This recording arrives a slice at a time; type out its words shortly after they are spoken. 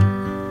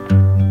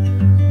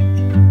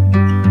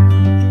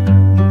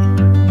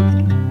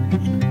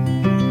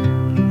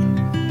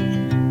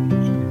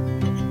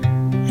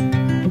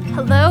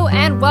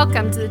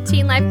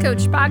Life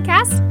Coach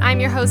Podcast. I'm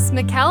your host,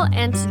 Mikkel,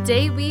 and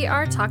today we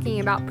are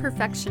talking about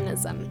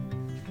perfectionism.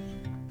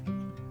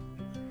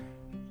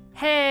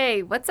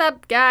 Hey, what's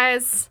up,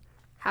 guys?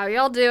 How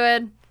y'all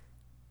doing?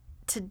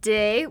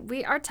 Today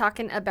we are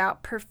talking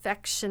about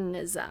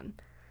perfectionism,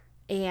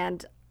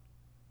 and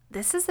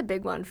this is a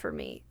big one for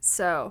me.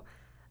 So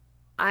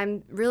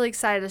I'm really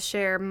excited to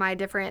share my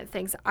different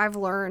things I've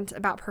learned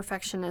about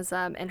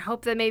perfectionism and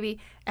hope that maybe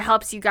it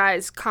helps you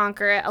guys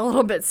conquer it a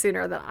little bit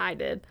sooner than I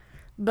did.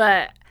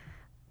 But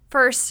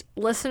first,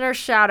 listener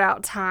shout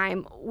out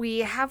time. We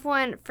have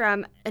one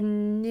from a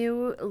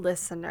new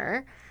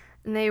listener,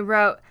 and they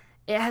wrote,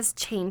 "It has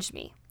changed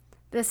me.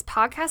 This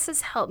podcast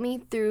has helped me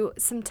through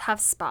some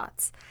tough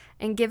spots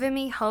and given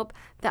me hope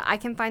that I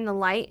can find the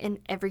light in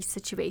every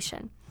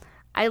situation.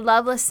 I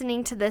love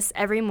listening to this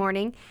every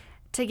morning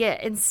to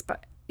get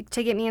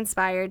me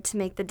inspired to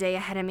make the day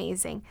ahead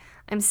amazing.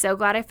 I'm so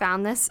glad I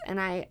found this, and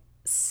I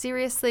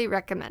seriously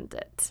recommend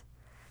it."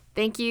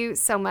 Thank you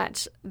so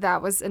much.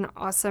 That was an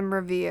awesome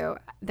review.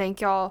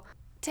 Thank y'all.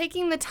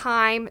 Taking the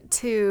time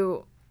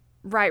to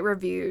write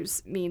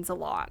reviews means a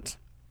lot.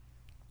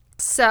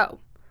 So,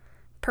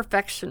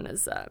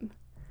 perfectionism.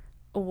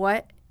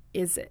 What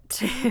is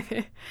it?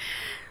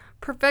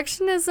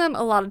 Perfectionism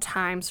a lot of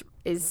times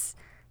is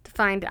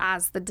defined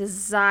as the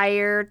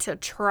desire to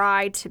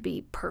try to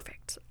be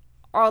perfect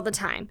all the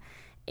time.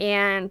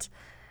 And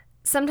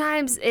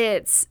sometimes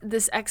it's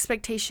this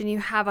expectation you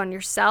have on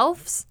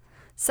yourselves.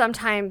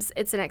 Sometimes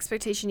it's an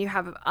expectation you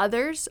have of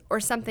others, or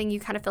something you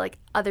kind of feel like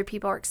other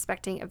people are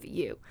expecting of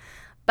you.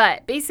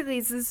 But basically,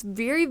 it's this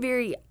very,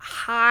 very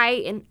high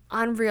and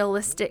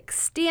unrealistic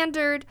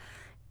standard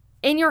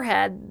in your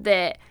head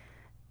that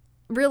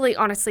really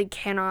honestly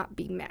cannot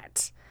be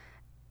met.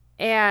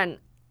 And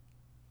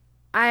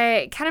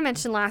I kind of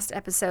mentioned last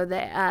episode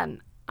that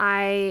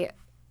I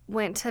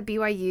went to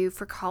BYU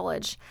for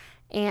college,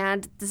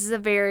 and this is a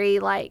very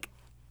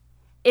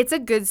it's a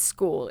good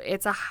school.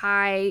 It's a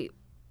high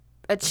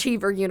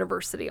achiever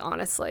university,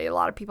 honestly. A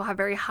lot of people have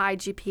very high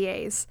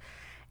GPAs.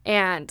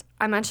 And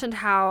I mentioned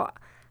how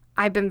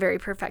I've been very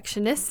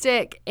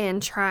perfectionistic in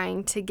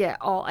trying to get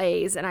all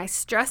A's, and I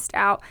stressed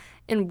out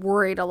and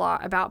worried a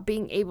lot about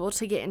being able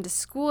to get into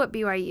school at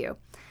BYU.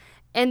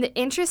 And the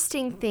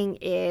interesting thing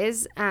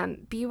is,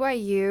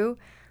 BYU,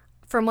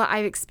 from what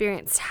I've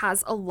experienced,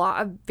 has a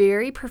lot of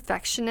very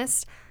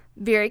perfectionist,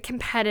 very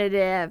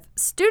competitive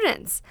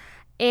students.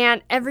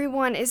 And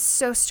everyone is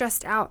so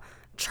stressed out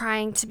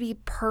trying to be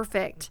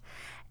perfect.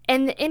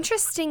 And the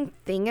interesting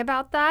thing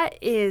about that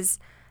is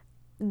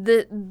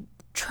the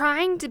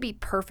trying to be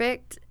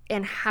perfect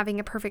and having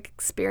a perfect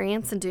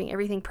experience and doing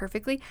everything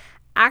perfectly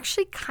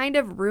actually kind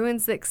of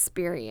ruins the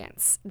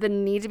experience. The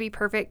need to be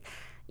perfect,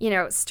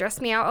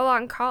 stressed me out a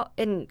lot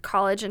in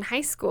college and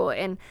high school,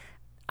 and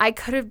I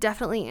could have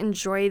definitely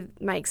enjoyed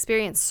my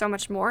experience so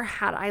much more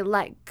had I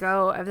let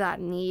go of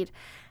that need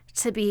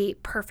to be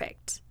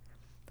perfect.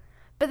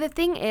 But the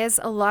thing is,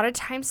 a lot of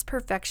times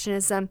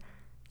perfectionism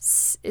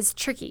is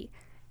tricky.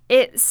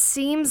 It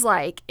seems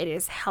like it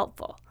is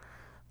helpful.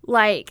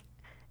 Like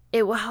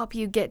it will help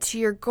you get to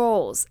your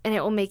goals, and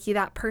it will make you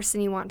that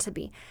person you want to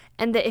be.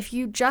 And that if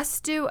you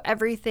just do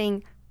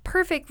everything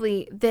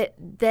perfectly, that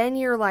then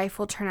your life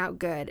will turn out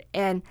good,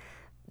 and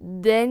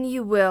then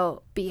you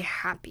will be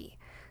happy.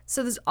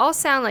 So those all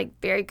sound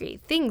like very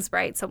great things,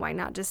 right? So why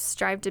not just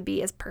strive to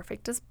be as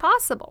perfect as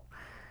possible?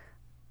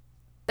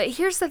 But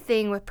here's the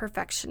thing with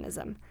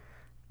perfectionism.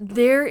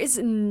 There is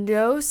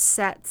no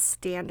set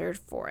standard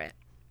for it.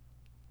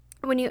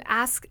 When you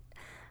ask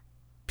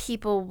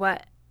people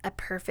what a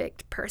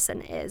perfect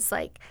person is,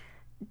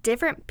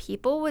 different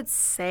people would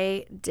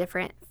say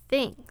different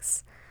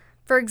things.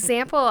 For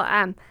example,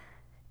 an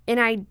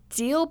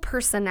ideal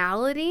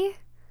personality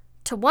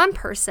to one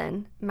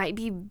person might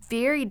be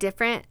very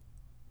different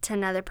to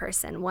another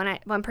person.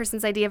 One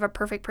person's idea of a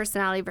perfect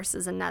personality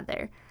versus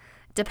another.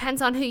 Depends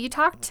on who you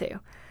talk to.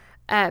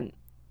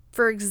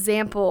 For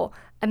example,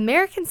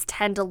 Americans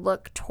tend to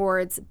look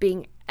towards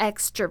being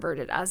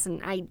extroverted as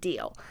an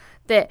ideal.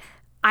 That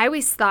I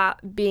always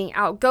thought being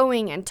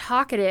outgoing and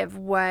talkative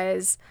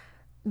was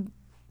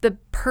the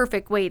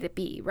perfect way to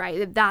be,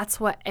 right? That's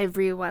what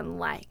everyone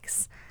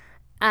likes.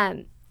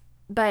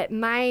 But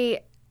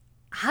my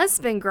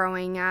husband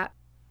growing up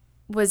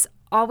was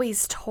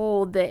always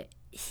told that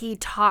he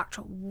talked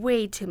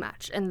way too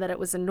much and that it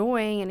was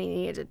annoying and he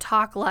needed to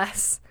talk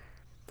less.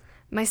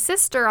 My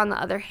sister, on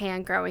the other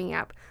hand, growing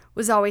up,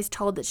 was always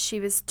told that she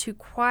was too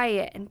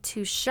quiet and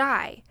too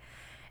shy.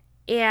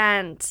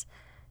 And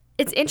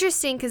it's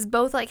interesting because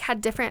both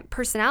had different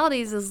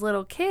personalities as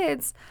little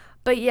kids,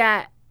 but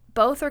yet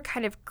both are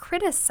kind of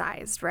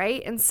criticized,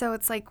 right? And so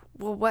it's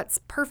well, what's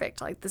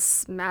perfect?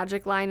 This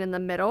magic line in the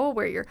middle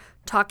where you're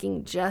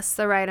talking just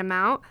the right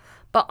amount.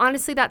 But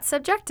honestly, that's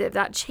subjective.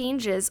 That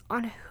changes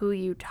on who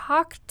you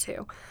talk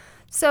to.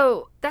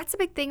 So that's a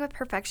big thing with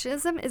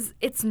perfectionism is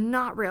it's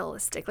not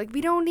realistic.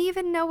 We don't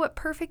even know what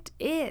perfect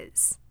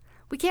is.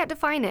 We can't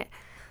define it.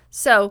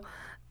 So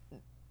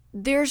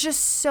there's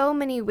just so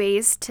many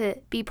ways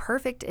to be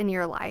perfect in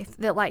your life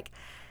that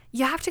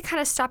you have to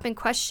kind of stop and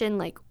question,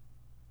 like,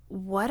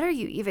 what are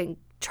you even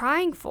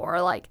trying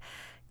for? Like,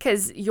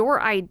 because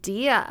your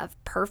idea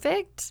of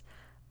perfect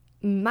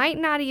might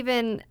not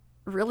even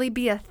really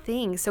be a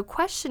thing. So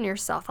question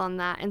yourself on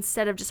that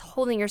instead of just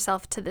holding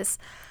yourself to this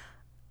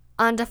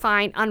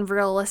undefined,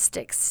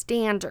 unrealistic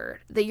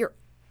standard that you're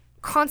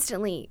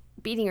constantly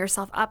beating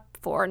yourself up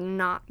for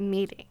not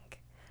meeting.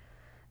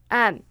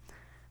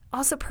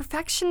 Also,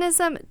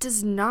 perfectionism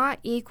does not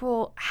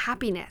equal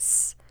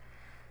happiness.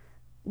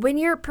 When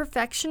you're a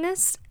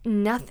perfectionist,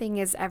 nothing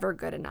is ever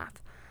good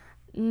enough.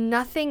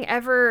 Nothing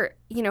ever,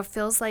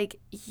 feels like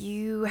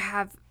you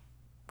have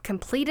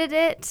completed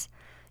it.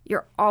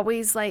 You're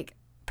always like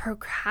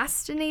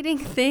procrastinating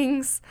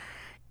things,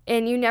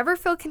 and you never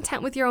feel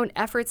content with your own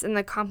efforts and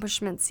the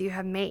accomplishments you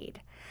have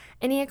made.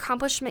 Any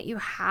accomplishment you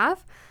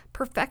have,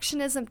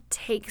 perfectionism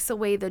takes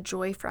away the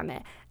joy from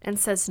it and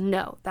says,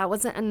 no, that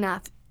wasn't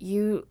enough.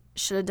 You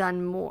should have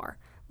done more.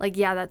 Like,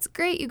 yeah, that's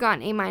great. You got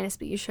an A-,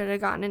 but you should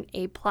have gotten an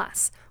A+.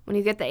 When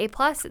you get the A+,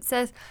 it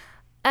says,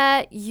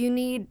 you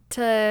need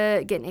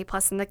to get an A+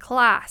 in the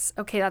class.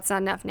 Okay, that's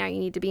not enough. Now you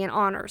need to be in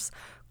honors.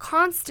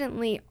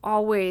 Constantly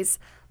always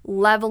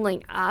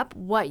leveling up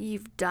what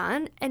you've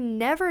done and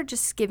never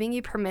just giving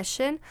you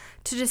permission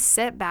to just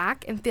sit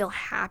back and feel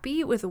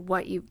happy with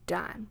what you've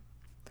done.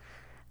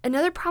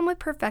 Another problem with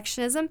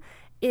perfectionism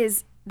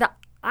is the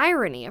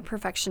irony of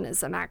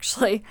perfectionism,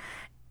 actually,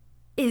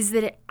 is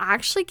that it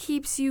actually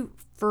keeps you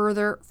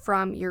further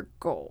from your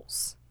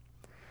goals.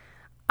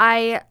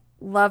 I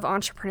love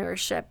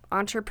entrepreneurship.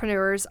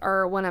 Entrepreneurs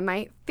are one of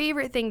my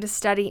favorite things to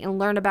study and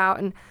learn about.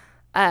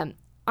 And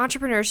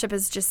entrepreneurship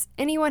is just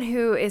anyone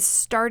who is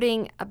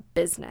starting a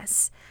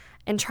business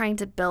and trying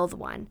to build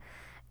one.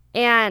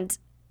 And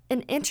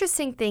an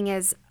interesting thing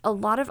is a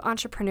lot of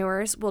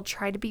entrepreneurs will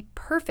try to be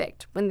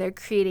perfect when they're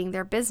creating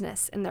their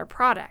business and their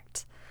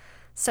product.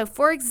 So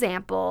for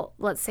example,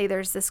 let's say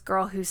there's this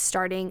girl who's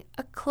starting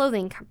a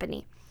clothing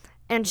company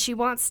and she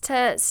wants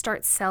to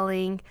start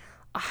selling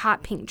a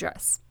hot pink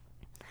dress.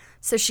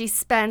 So she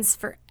spends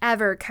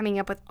forever coming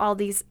up with all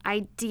these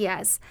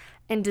ideas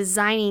and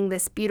designing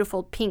this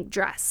beautiful pink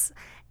dress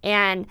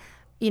and,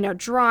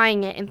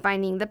 drawing it and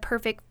finding the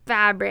perfect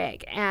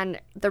fabric and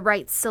the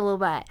right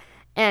silhouette.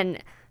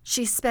 And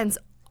she spends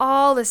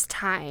all this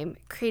time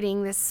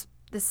creating this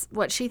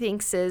what she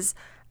thinks is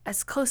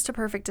as close to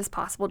perfect as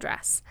possible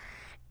dress.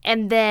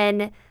 And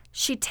then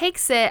she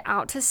takes it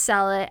out to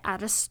sell it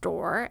at a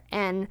store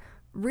and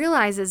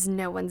realizes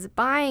no one's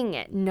buying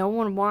it. No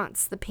one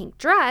wants the pink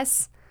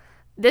dress.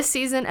 This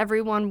season,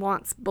 everyone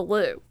wants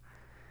blue.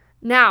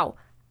 Now,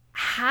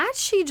 had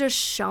she just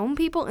shown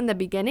people in the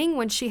beginning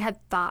when she had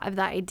thought of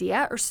that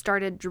idea or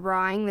started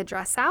drawing the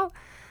dress out,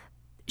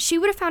 she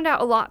would have found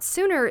out a lot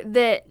sooner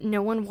that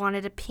no one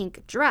wanted a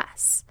pink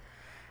dress.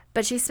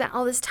 But she spent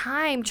all this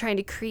time trying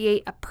to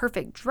create a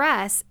perfect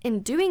dress.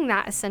 In doing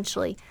that,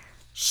 essentially,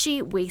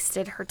 she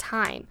wasted her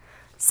time.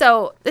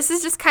 So this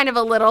is just kind of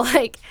a little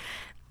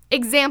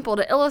example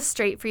to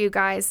illustrate for you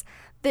guys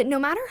that no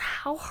matter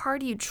how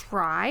hard you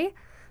try,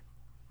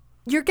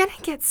 you're going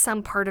to get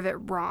some part of it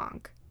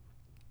wrong.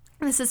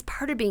 This is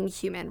part of being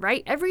human,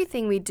 right?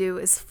 Everything we do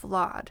is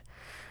flawed.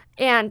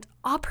 And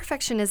all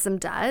perfectionism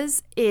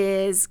does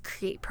is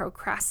create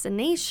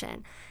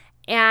procrastination.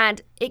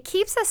 And it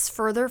keeps us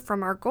further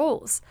from our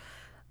goals.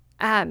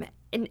 And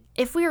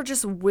if we are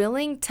just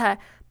willing to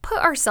put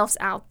ourselves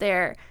out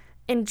there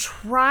and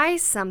try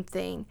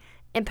something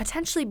and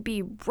potentially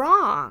be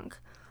wrong,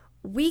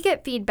 we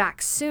get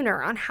feedback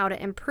sooner on how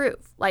to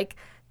improve. Like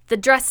the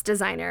dress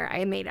designer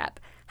I made up.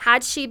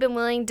 Had she been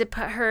willing to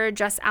put her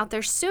dress out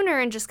there sooner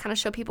and just kind of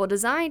show people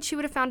design, she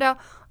would have found out,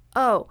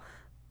 oh,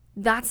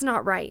 that's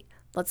not right.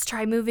 Let's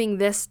try moving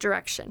this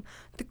direction.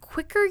 The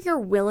quicker you're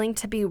willing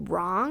to be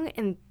wrong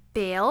and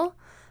fail,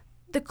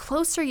 the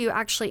closer you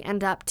actually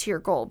end up to your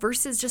goal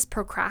versus just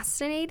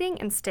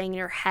procrastinating and staying in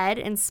your head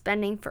and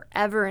spending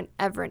forever and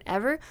ever and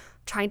ever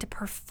trying to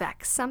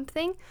perfect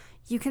something.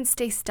 You can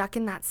stay stuck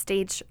in that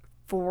stage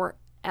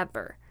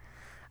forever.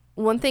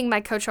 One thing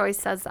my coach always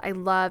says that I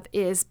love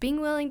is being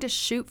willing to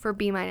shoot for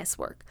B-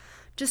 work.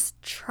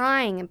 Just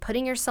trying and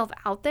putting yourself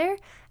out there,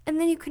 and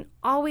then you can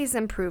always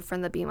improve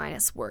from the B-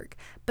 work.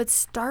 But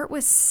start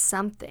with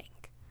something.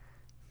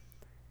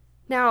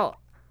 Now,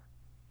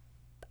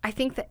 I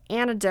think the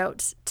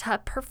antidote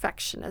to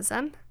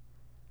perfectionism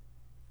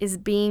is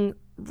being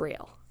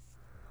real.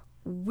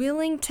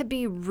 Willing to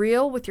be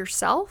real with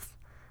yourself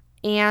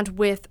and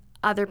with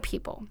other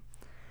people.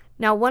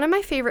 Now, one of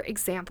my favorite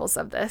examples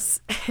of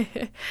this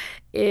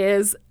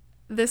is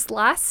this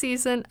last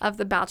season of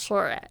The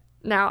Bachelorette.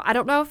 Now, I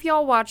don't know if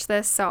y'all watch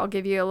this, so I'll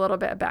give you a little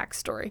bit of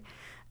backstory.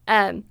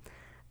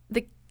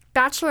 The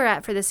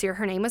Bachelorette for this year,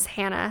 her name was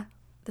Hannah,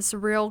 this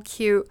real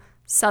cute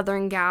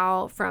Southern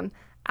gal from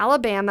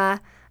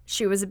Alabama.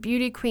 She was a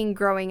beauty queen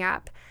growing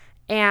up,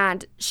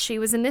 and she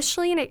was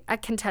initially a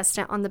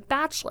contestant on The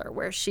Bachelor,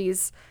 where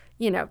she's,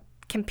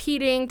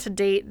 competing to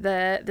date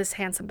this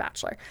handsome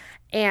bachelor.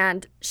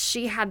 And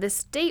she had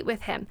this date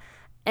with him,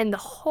 and the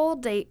whole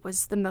date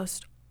was the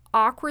most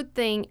awkward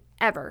thing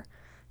ever.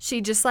 She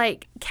just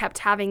like kept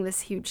having this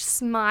huge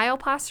smile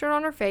plastered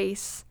on her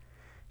face.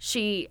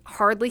 She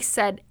hardly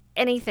said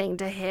anything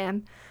to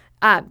him.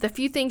 The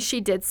few things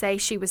she did say,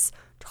 she was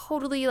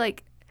totally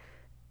like,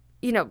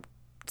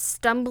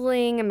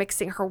 stumbling and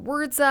mixing her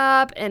words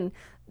up, and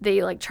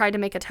they like tried to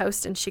make a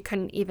toast and she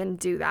couldn't even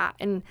do that.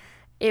 And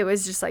it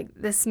was just like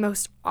this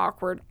most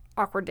awkward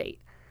date.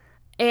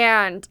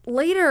 And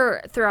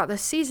later throughout the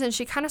season,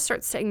 she kind of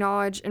starts to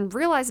acknowledge and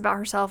realize about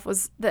herself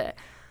was that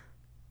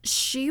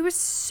she was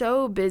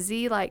so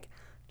busy like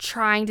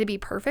trying to be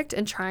perfect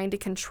and trying to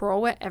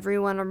control what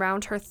everyone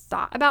around her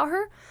thought about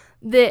her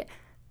that,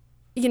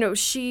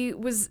 she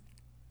was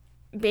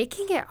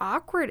making it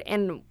awkward,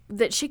 and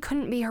that she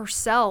couldn't be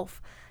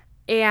herself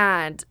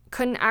and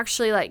couldn't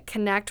actually like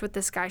connect with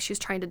this guy she was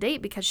trying to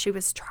date because she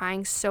was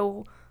trying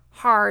so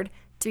hard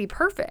to be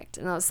perfect.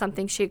 And that was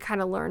something she had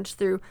kind of learned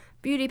through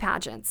beauty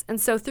pageants. And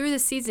so through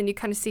this season, you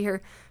kind of see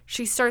her,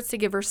 she starts to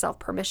give herself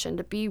permission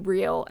to be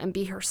real and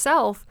be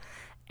herself.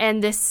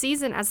 And this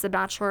season as the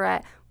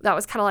Bachelorette, that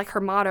was kind of like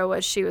her motto,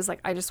 was she was like,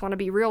 I just want to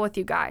be real with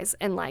you guys,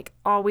 and like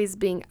always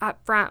being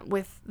upfront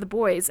with the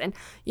boys, and,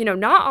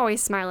 not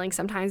always smiling,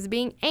 sometimes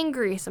being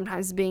angry,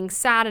 sometimes being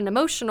sad and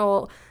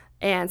emotional,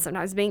 and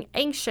sometimes being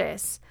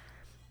anxious.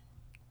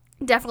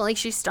 Definitely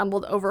she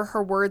stumbled over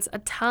her words a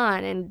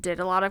ton and did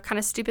a lot of kind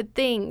of stupid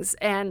things.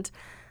 And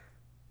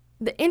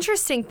the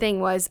interesting thing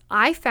was,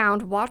 I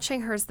found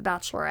watching her as the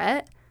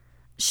Bachelorette,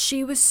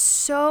 she was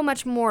so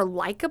much more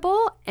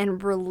likable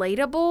and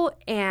relatable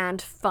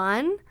and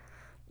fun,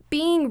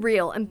 being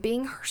real and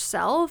being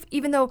herself,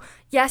 even though,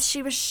 yes,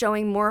 she was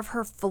showing more of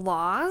her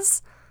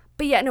flaws,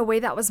 but yet in a way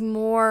that was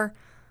more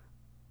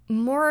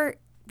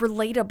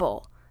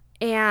relatable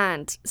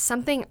and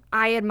something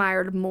I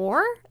admired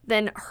more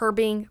than her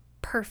being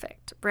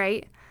perfect,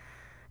 right?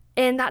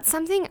 And that's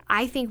something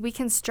I think we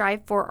can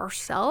strive for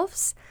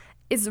ourselves,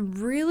 is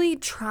really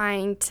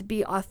trying to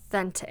be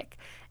authentic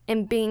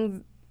and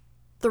being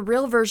the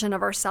real version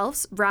of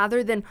ourselves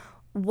rather than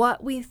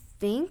what we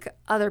think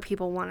other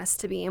people want us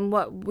to be and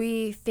what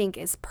we think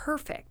is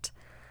perfect.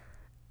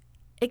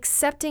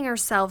 Accepting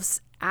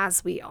ourselves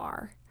as we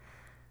are.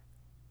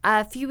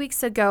 A few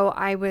weeks ago,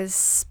 I was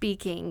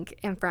speaking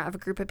in front of a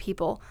group of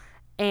people,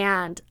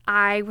 and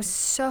I was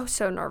so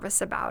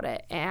nervous about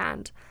it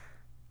and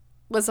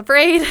was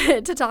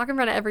afraid to talk in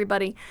front of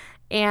everybody.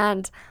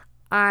 And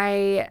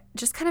I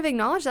just kind of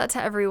acknowledged that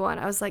to everyone.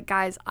 I was like,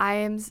 guys, I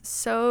am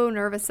so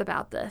nervous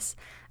about this.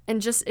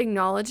 And just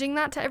acknowledging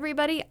that to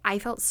everybody, I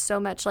felt so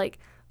much like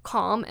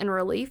calm and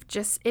relief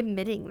just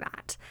admitting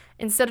that.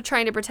 Instead of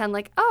trying to pretend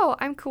like, oh,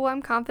 I'm cool,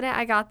 I'm confident,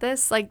 I got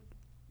this. Like,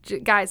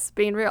 guys,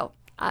 being real,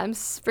 I'm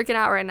freaking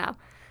out right now.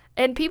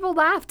 And people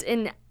laughed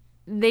and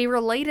they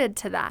related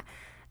to that.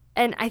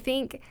 And I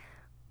think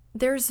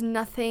there's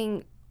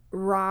nothing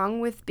wrong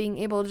with being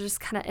able to just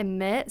kind of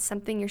admit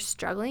something you're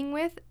struggling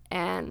with,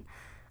 and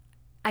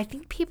I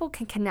think people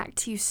can connect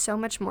to you so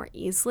much more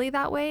easily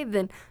that way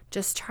than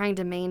just trying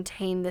to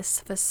maintain this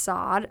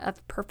facade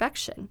of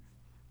perfection.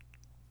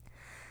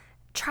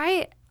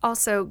 Try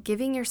also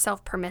giving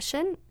yourself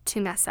permission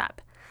to mess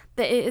up,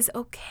 that it is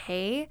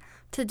okay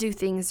to do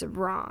things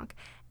wrong,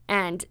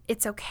 and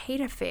it's okay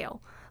to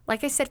fail.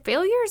 Like I said,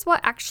 failure is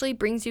what actually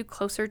brings you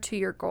closer to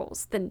your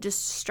goals than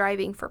just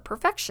striving for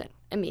perfection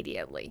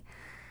immediately.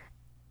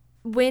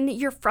 When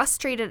you're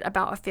frustrated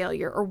about a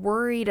failure or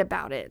worried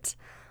about it,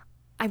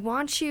 I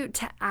want you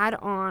to add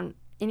on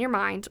in your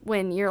mind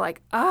when you're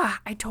like,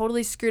 I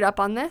totally screwed up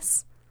on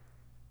this,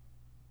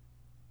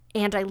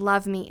 and I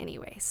love me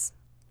anyways.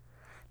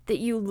 That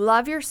you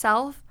love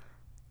yourself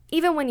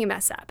even when you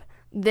mess up.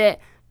 That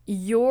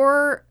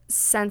your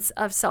sense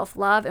of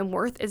self-love and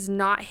worth is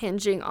not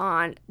hinging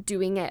on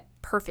doing it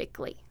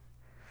perfectly.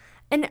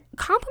 And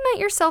compliment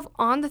yourself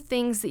on the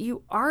things that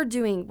you are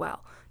doing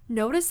well.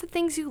 Notice the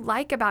things you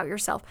like about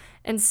yourself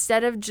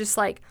instead of just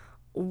like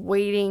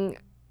waiting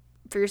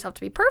for yourself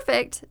to be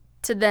perfect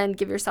to then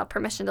give yourself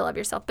permission to love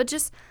yourself. But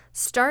just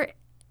start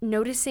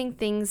noticing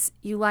things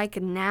you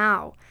like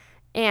now.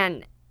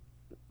 And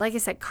like I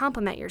said,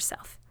 compliment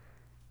yourself.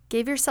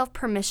 Give yourself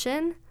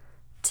permission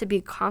to be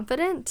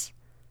confident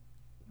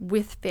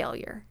with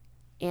failure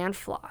and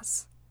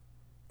flaws,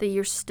 that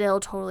you're still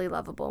totally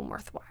lovable and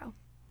worthwhile.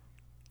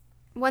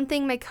 One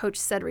thing my coach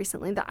said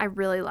recently that I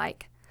really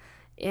like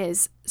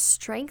is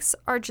strengths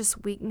are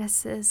just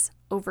weaknesses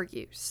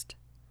overused.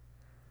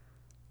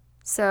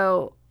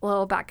 So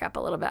we'll back up a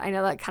little bit. I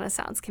know that kind of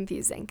sounds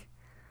confusing.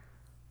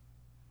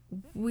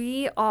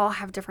 We all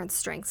have different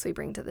strengths we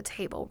bring to the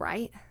table,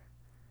 right?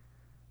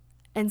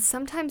 And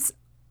sometimes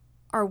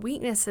our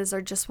weaknesses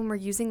are just when we're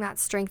using that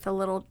strength a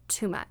little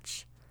too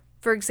much.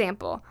 For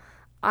example,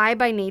 I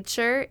by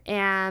nature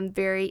am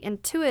very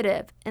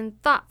intuitive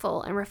and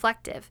thoughtful and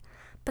reflective.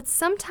 But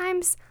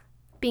sometimes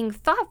being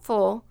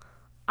thoughtful,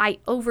 I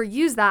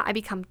overuse that. I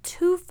become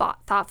too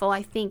thoughtful.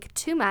 I think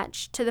too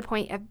much to the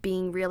point of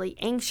being really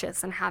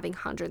anxious and having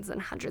hundreds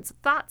and hundreds of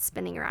thoughts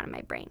spinning around in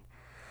my brain.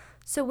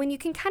 So when you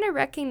can kind of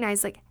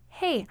recognize like,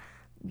 hey,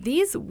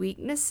 these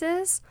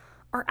weaknesses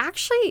are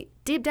actually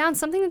deep down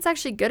something that's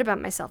actually good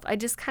about myself. I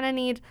just kind of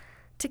need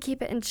to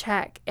keep it in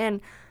check.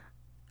 And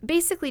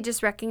basically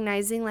just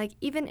recognizing, like,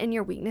 even in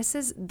your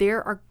weaknesses,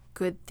 there are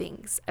good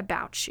things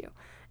about you.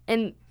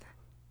 And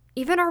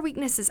even our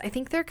weaknesses, I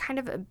think they're kind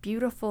of a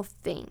beautiful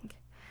thing.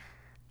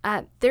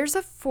 There's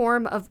a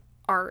form of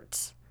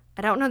art.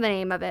 I don't know the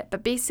name of it,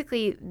 but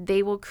basically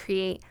they will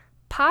create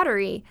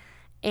pottery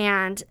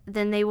and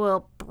then they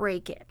will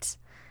break it.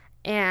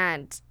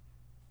 And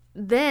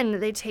then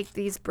they take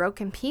these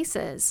broken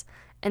pieces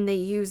and they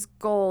use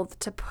gold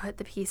to put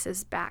the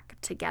pieces back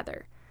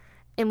together.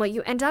 And what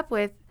you end up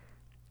with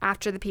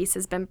after the piece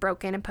has been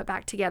broken and put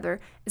back together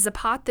is a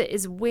pot that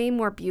is way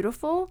more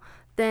beautiful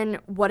than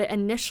what it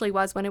initially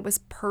was when it was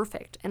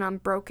perfect and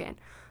unbroken.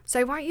 So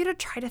I want you to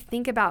try to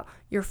think about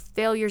your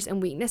failures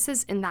and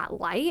weaknesses in that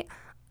light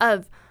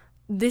of,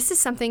 this is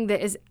something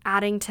that is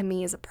adding to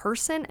me as a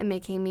person and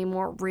making me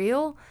more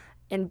real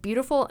and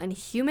beautiful and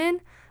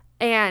human.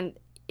 And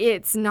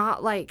it's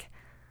not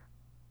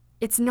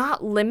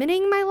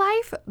limiting my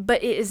life,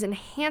 but it is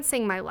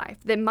enhancing my life.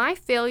 That my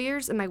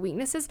failures and my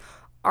weaknesses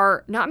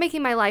are not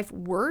making my life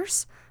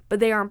worse, but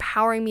they are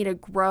empowering me to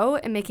grow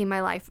and making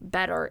my life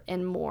better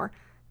and more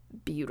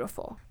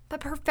beautiful. But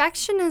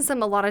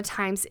perfectionism a lot of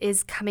times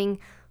is coming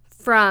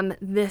from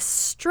this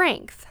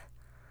strength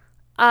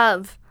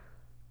of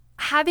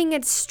having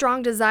a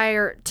strong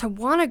desire to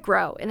want to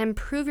grow and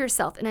improve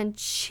yourself and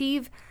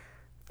achieve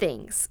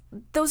things.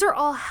 Those are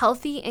all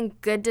healthy and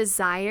good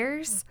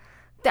desires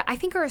that I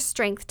think are a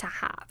strength to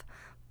have.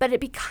 But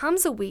it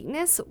becomes a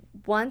weakness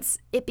once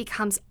it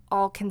becomes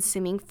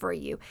all-consuming for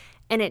you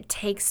and it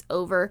takes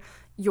over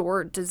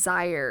your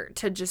desire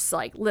to just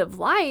like live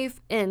life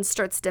and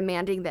starts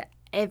demanding that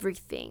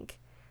everything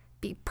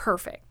be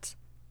perfect.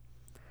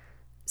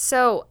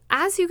 So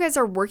as you guys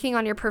are working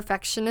on your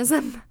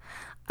perfectionism,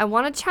 I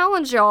want to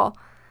challenge y'all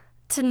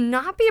to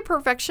not be a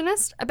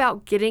perfectionist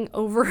about getting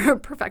over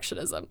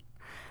perfectionism.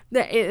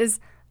 That it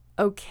is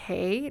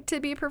okay to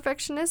be a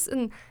perfectionist.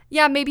 And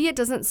yeah, maybe it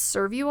doesn't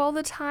serve you all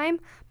the time,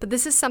 but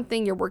this is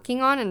something you're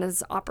working on and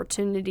is an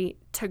opportunity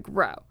to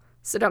grow.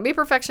 So don't be a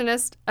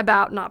perfectionist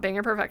about not being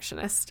a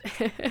perfectionist.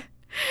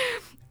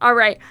 All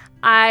right.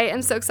 I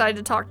am so excited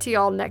to talk to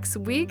y'all next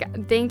week.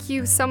 Thank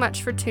you so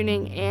much for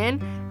tuning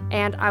in,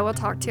 and I will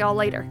talk to y'all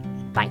later.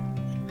 Bye.